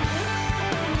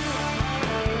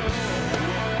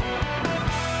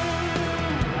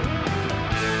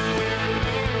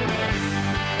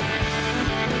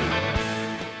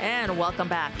 And welcome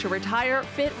back to Retire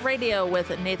Fit Radio with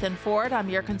Nathan Ford. I'm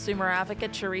your consumer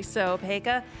advocate, Teresa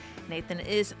Opeka. Nathan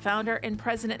is founder and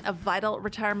president of Vital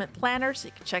Retirement Planners.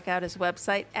 You can check out his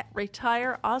website at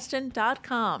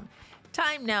retireaustin.com.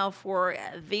 Time now for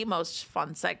the most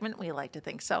fun segment. We like to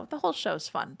think so. The whole show's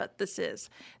fun, but this is.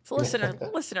 It's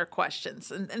listener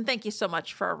questions. And thank you so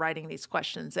much for writing these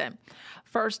questions in.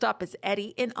 First up is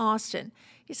Eddie in Austin.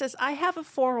 He says, I have a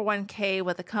 401k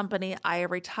with a company I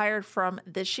retired from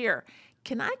this year.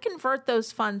 Can I convert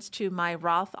those funds to my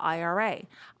Roth IRA?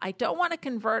 I don't want to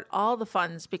convert all the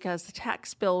funds because the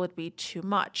tax bill would be too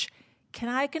much. Can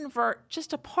I convert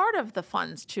just a part of the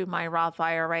funds to my Roth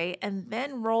IRA and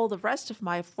then roll the rest of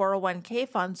my 401k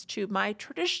funds to my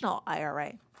traditional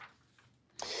IRA?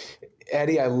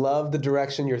 Eddie, I love the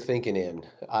direction you're thinking in.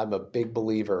 I'm a big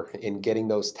believer in getting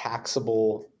those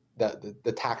taxable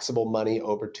the taxable money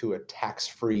over to a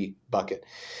tax-free bucket.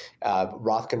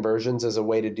 Roth conversions is a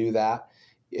way to do that.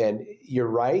 And you're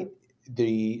right,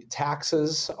 the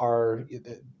taxes are,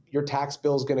 your tax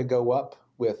bill is going to go up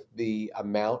with the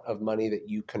amount of money that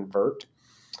you convert.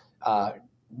 At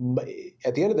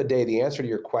the end of the day, the answer to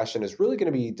your question is really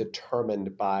going to be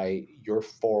determined by your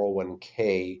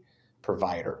 401k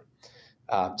provider.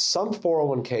 Some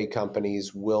 401k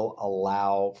companies will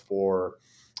allow for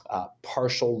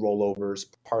partial rollovers,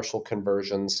 partial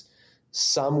conversions.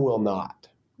 Some will not.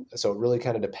 So it really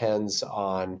kind of depends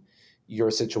on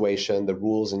your situation, the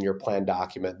rules in your plan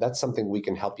document. That's something we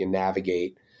can help you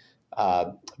navigate.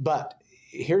 But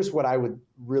here's what I would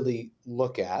really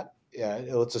look at.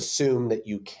 Let's assume that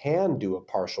you can do a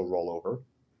partial rollover,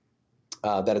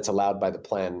 that it's allowed by the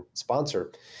plan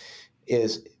sponsor,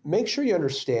 is make sure you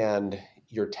understand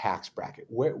your tax bracket.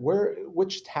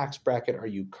 Which tax bracket are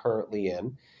you currently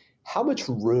in? How much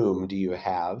room do you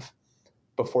have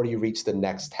before you reach the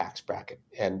next tax bracket?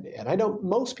 And I know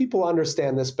most people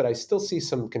understand this, but I still see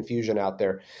some confusion out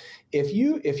there. If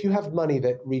you have money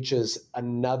that reaches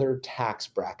another tax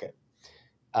bracket,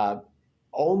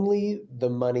 only the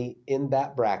money in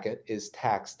that bracket is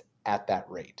taxed at that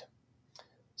rate.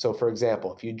 So for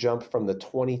example, if you jump from the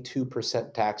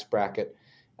 22% tax bracket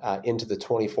into the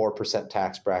 24%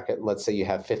 tax bracket, and let's say you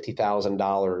have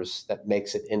 $50,000 that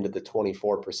makes it into the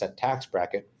 24% tax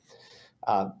bracket,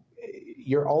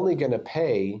 you're only going to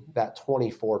pay that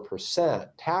 24%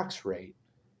 tax rate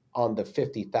on the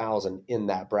 $50,000 in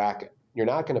that bracket. you're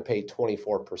not going to pay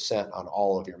 24% on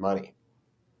all of your money.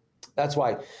 That's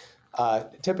why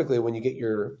typically when you get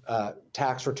your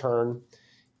tax return,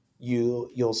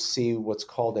 you'll see what's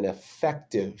called an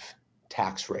effective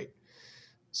tax rate.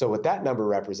 So what that number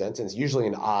represents, and it's usually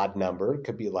an odd number, it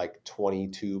could be like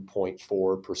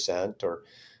 22.4% or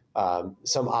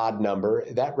some odd number,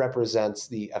 that represents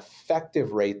the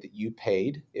effective rate that you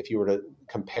paid. If you were to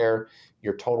compare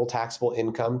your total taxable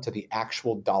income to the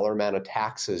actual dollar amount of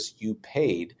taxes you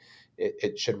paid,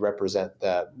 it should represent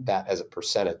that as a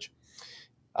percentage.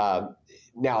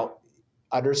 Now,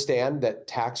 understand that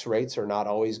tax rates are not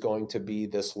always going to be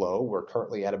this low. We're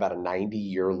currently at about a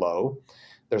 90-year low.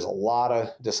 There's a lot of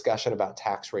discussion about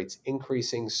tax rates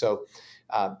increasing. So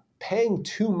paying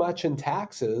too much in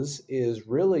taxes is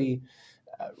really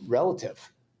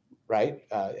relative, right?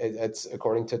 It's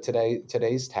according to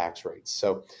today's tax rates.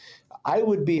 So I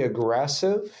would be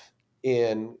aggressive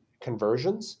in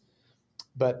conversions,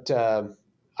 but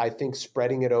I think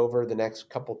spreading it over the next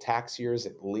couple tax years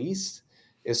at least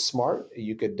is smart.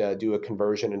 You could do a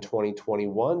conversion in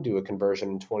 2021, do a conversion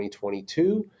in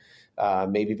 2022,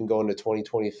 maybe even go into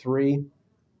 2023.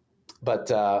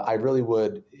 But I really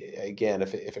would, again,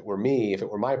 if it were me, if it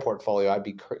were my portfolio, I'd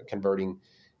be converting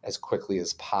as quickly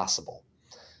as possible.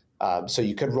 So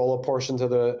you could roll a portion to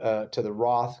the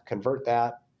Roth, convert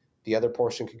that. The other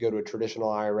portion could go to a traditional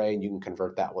IRA, and you can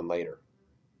convert that one later.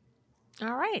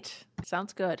 All right.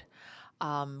 Sounds good.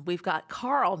 We've got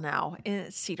Carl now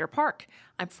in Cedar Park.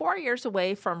 I'm 4 years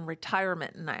away from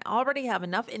retirement, and I already have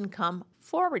enough income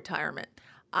for retirement.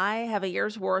 I have a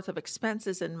year's worth of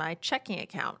expenses in my checking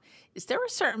account. Is there a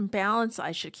certain balance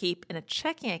I should keep in a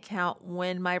checking account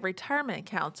when my retirement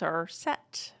accounts are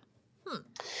set?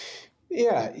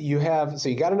 Yeah, you have. So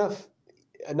you got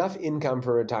enough income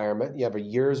for retirement. You have a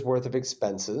year's worth of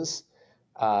expenses.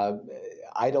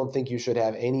 I don't think you should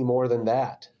have any more than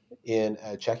that in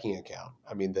a checking account.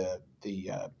 I mean, the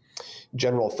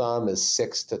general thumb is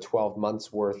 6 to 12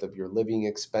 months worth of your living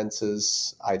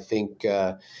expenses. I think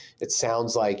it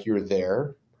sounds like you're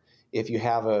there. If you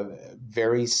have a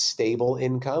very stable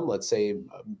income, let's say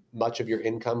much of your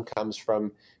income comes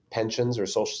from pensions or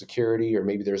Social Security, or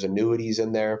maybe there's annuities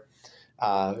in there,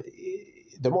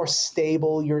 the more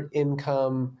stable your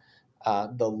income,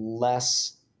 the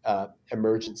less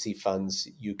emergency funds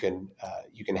you can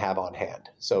have on hand.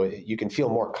 So you can feel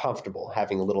more comfortable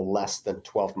having a little less than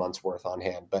 12 months worth on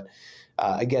hand. But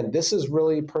again, this is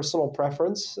really personal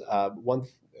preference.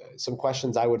 Some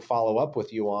questions I would follow up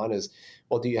with you on is,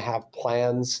 well, do you have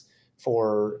plans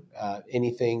for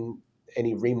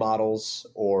any remodels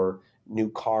or new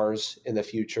cars in the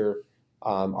future?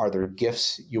 Are there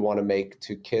gifts you want to make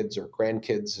to kids or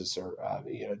grandkids?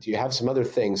 Do you have some other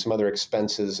things, some other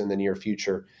expenses in the near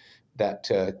future that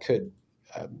could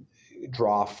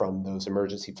draw from those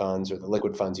emergency funds or the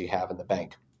liquid funds you have in the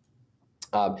bank?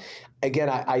 Again,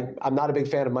 I'm not a big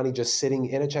fan of money just sitting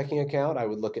in a checking account. I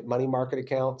would look at money market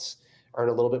accounts, earn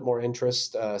a little bit more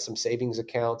interest. Some savings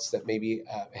accounts that maybe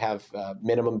have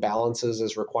minimum balances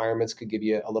as requirements could give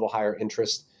you a little higher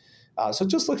interest. So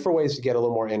just look for ways to get a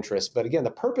little more interest. But again,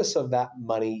 the purpose of that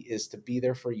money is to be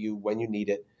there for you when you need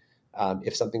it,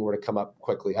 if something were to come up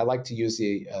quickly. I like to use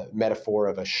the metaphor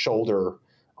of a shoulder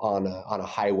on a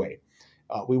highway.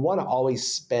 We want to always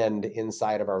spend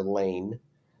inside of our lane,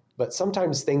 but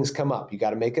sometimes things come up. You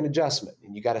got to make an adjustment,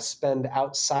 and you got to spend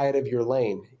outside of your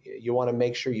lane. You want to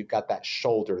make sure you've got that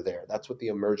shoulder there. That's what the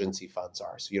emergency funds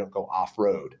are, so you don't go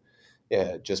off-road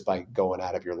just by going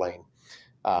out of your lane.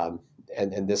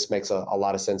 And this makes a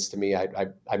lot of sense to me.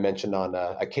 I mentioned on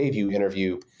a KVUE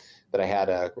interview that I had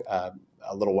a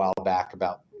little while back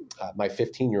about my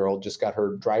 15-year-old just got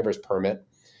her driver's permit.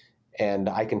 And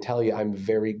I can tell you, I'm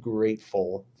very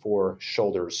grateful for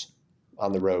shoulders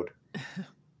on the road.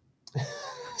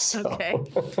 So, okay.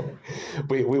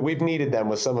 We've needed them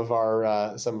with some of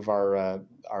our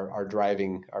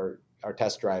driving, our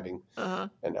test driving,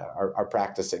 and our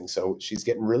practicing. So she's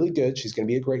getting really good. She's going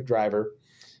to be a great driver.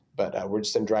 But we're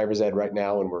just in driver's ed right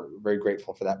now, and we're very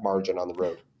grateful for that margin on the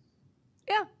road.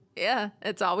 Yeah.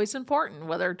 It's always important,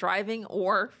 whether driving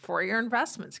or for your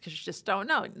investments, because you just don't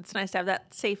know. It's nice to have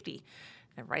that safety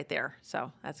right there.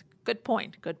 So that's a good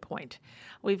point. Good point.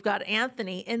 We've got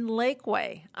Anthony in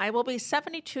Lakeway. I will be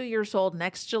 72 years old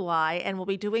next July and will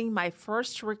be doing my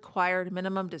first required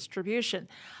minimum distribution.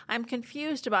 I'm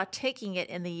confused about taking it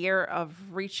in the year of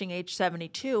reaching age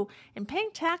 72 and paying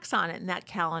tax on it in that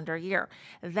calendar year.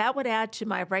 That would add to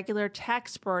my regular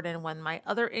tax burden when my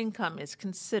other income is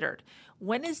considered.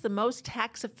 When is the most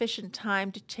tax efficient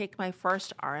time to take my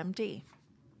first RMD?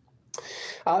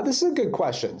 This is a good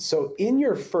question. So in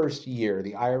your first year,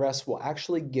 the IRS will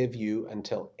actually give you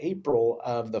until April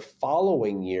of the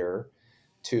following year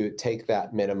to take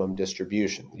that minimum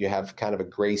distribution. You have kind of a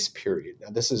grace period.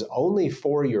 Now, this is only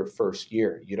for your first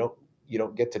year. You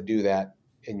don't get to do that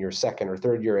in your second or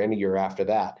third year, any year after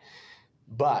that.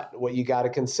 But what you got to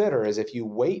consider is if you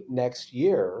wait next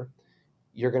year,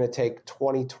 you're going to take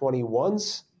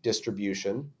 2021's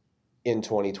distribution in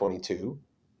 2022,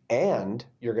 and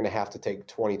you're going to have to take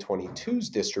 2022's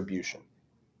distribution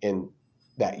in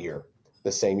that year,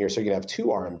 the same year. So you're going to have two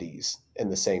RMDs in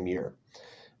the same year.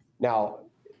 Now,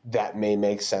 that may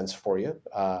make sense for you.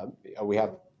 I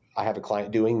have a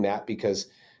client doing that because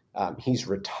he's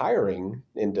retiring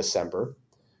in December.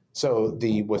 So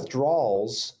the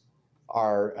withdrawals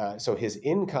are, so his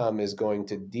income is going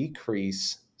to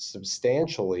decrease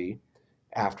substantially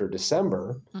after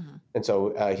December. Mm-hmm. And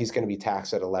so he's going to be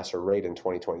taxed at a lesser rate in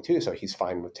 2022. So he's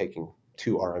fine with taking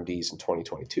two RMDs in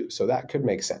 2022. So that could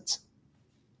make sense.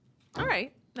 All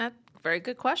right. That's a very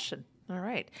good question. All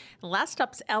right. Last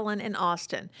up's Ellen in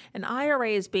Austin. An IRA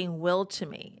is being willed to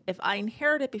me. If I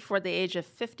inherit it before the age of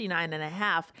 59 and a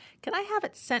half, can I have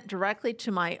it sent directly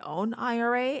to my own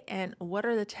IRA? And what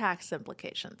are the tax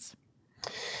implications?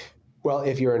 Well,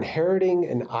 if you're inheriting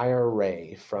an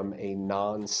IRA from a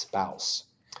non-spouse,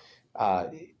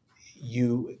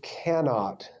 you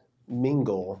cannot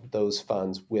mingle those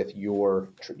funds with your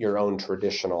own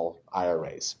traditional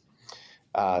IRAs.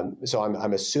 So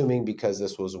I'm assuming because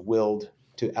this was willed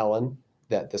to Ellen,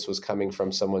 that this was coming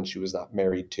from someone she was not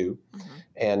married to. Mm-hmm.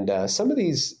 And some of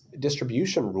these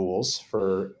distribution rules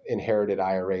for inherited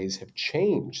IRAs have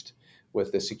changed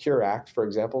with the Secure Act, for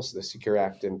example. So the Secure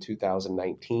Act in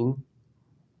 2019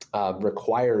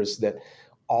 requires that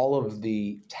all of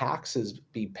the taxes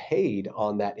be paid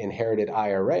on that inherited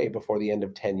IRA before the end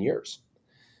of 10 years.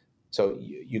 So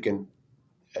you can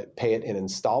pay it in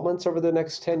installments over the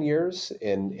next 10 years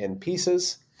in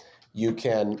pieces. You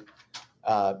can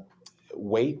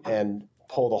wait and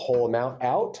pull the whole amount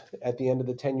out at the end of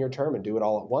the 10-year term and do it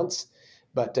all at once.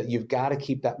 But you've got to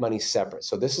keep that money separate.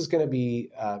 So this is going to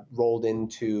be rolled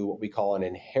into what we call an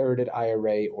inherited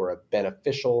IRA or a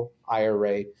beneficial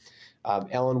IRA.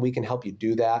 Ellen, we can help you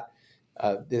do that.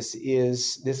 This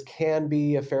can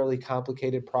be a fairly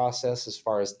complicated process as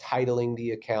far as titling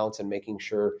the accounts and making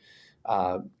sure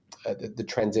the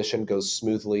transition goes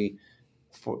smoothly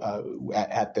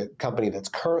at the company that's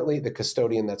currently, the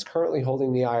custodian that's currently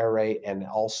holding the IRA, and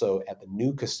also at the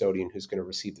new custodian who's going to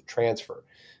receive the transfer.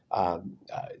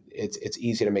 It's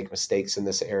easy to make mistakes in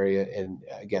this area. And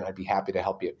again, I'd be happy to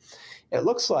help you. It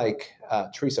looks like,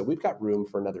 Teresa, we've got room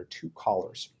for another 2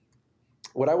 callers.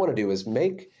 What I want to do is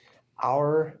make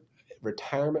our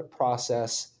retirement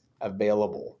process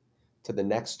available to the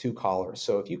next 2 callers.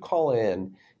 So if you call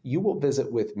in, you will visit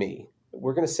with me.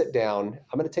 We're going to sit down.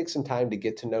 I'm going to take some time to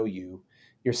get to know you,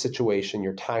 your situation,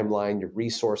 your timeline, your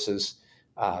resources,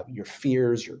 your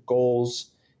fears, your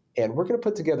goals. And we're going to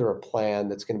put together a plan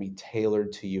that's going to be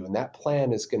tailored to you. And that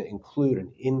plan is going to include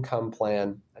an income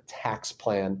plan, a tax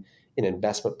plan, an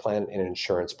investment plan, and an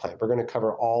insurance plan. We're going to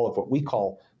cover all of what we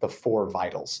call the 4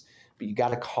 vitals. But you got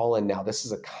to call in now. This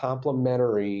is a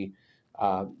complimentary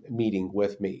meeting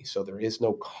with me. So there is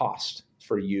no cost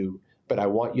for you. But I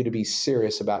want you to be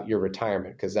serious about your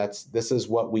retirement because this is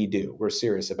what we do. We're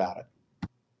serious about it.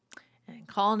 And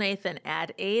call Nathan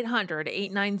at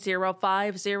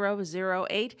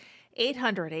 800-890-5008,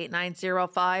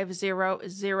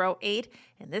 800-890-5008.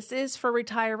 And this is for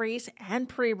retirees and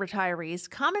pre-retirees.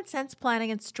 Common sense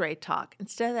planning and straight talk.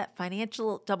 Instead of that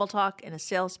financial double talk and a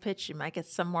sales pitch, you might get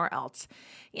somewhere else.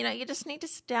 You just need to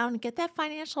sit down and get that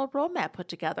financial roadmap put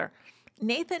together.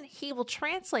 Nathan, he will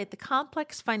translate the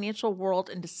complex financial world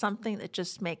into something that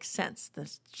just makes sense.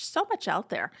 There's so much out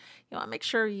there. You want to make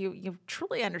sure you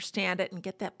truly understand it and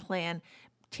get that plan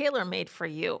tailor-made for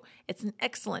you. It's an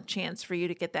excellent chance for you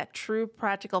to get that true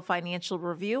practical financial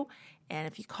review. And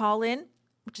if you call in,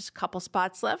 just a couple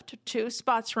spots left, 2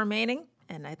 spots remaining,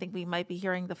 and I think we might be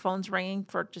hearing the phones ringing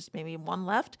for just maybe 1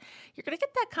 left, you're going to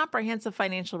get that comprehensive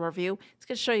financial review. It's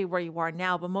going to show you where you are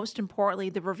now, but most importantly,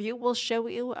 the review will show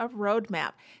you a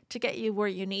roadmap to get you where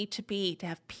you need to be to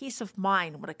have peace of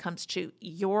mind when it comes to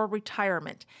your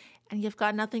retirement. And you've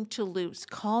got nothing to lose.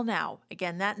 Call now.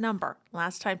 Again, that number,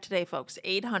 last time today, folks,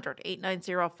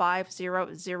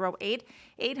 800-890-5008,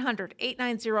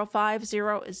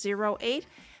 800-890-5008.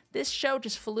 This show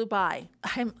just flew by.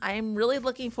 I'm really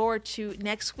looking forward to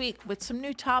next week with some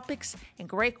new topics and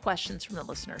great questions from the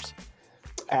listeners.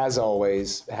 As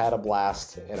always, had a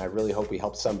blast, and I really hope we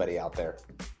helped somebody out there.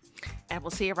 And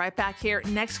we'll see you right back here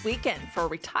next weekend for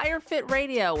Retire Fit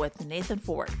Radio with Nathan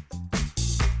Ford.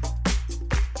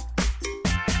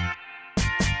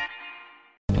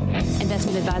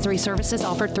 investment advisory services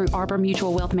offered through Arbor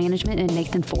Mutual Wealth Management and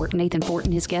Nathan Fort. Nathan Fort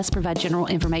and his guests provide general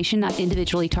information, not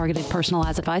individually targeted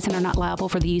personalized advice, and are not liable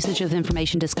for the usage of the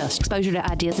information discussed. Exposure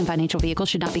to ideas and financial vehicles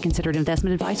should not be considered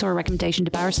investment advice or a recommendation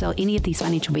to buy or sell any of these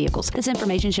financial vehicles. This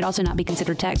information should also not be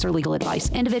considered tax or legal advice.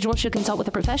 Individuals should consult with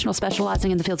a professional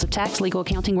specializing in the fields of tax, legal,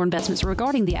 accounting, or investments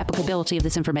regarding the applicability of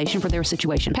this information for their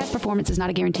situation. Past performance is not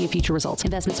a guarantee of future results.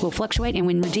 Investments will fluctuate and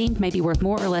when redeemed may be worth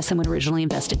more or less than when originally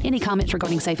invested. Any comments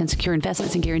regarding safe and secure investments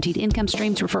and guaranteed income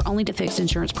streams refer only to fixed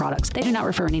insurance products. They do not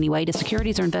refer in any way to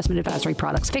securities or investment advisory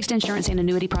products. Fixed insurance and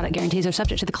annuity product guarantees are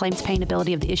subject to the claims paying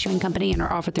ability of the issuing company and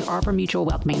are offered through Arbor Mutual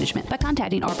Wealth Management. By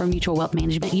contacting Arbor Mutual Wealth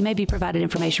Management, you may be provided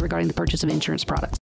information regarding the purchase of insurance products.